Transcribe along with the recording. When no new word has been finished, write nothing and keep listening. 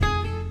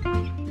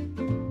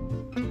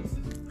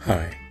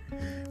Hi,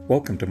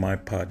 welcome to my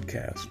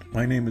podcast.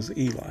 My name is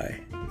Eli.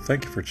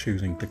 Thank you for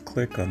choosing to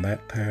click on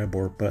that tab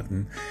or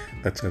button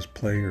that says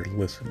play or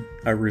listen.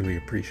 I really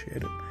appreciate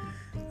it.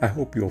 I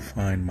hope you'll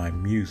find my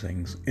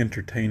musings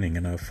entertaining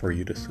enough for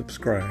you to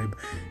subscribe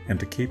and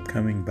to keep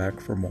coming back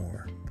for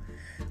more.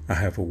 I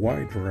have a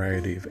wide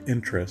variety of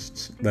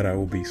interests that I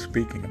will be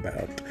speaking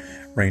about,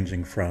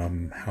 ranging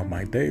from how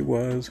my day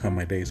was, how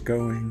my day's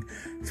going,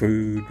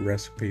 food,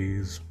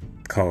 recipes,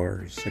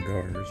 cars,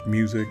 cigars,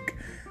 music.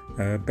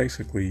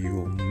 Basically,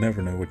 you'll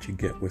never know what you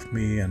get with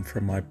me and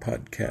from my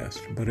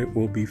podcast, but it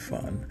will be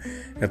fun.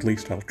 At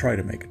least I'll try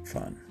to make it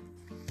fun.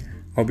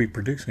 I'll be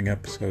producing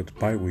episodes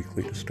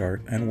bi-weekly to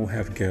start, and we'll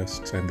have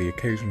guests and the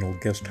occasional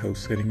guest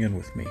host sitting in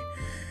with me.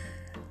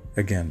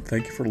 Again,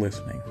 thank you for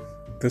listening.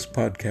 This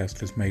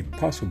podcast is made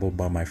possible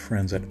by my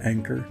friends at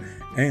Anchor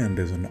and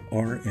is an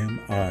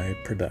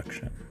RMI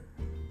production.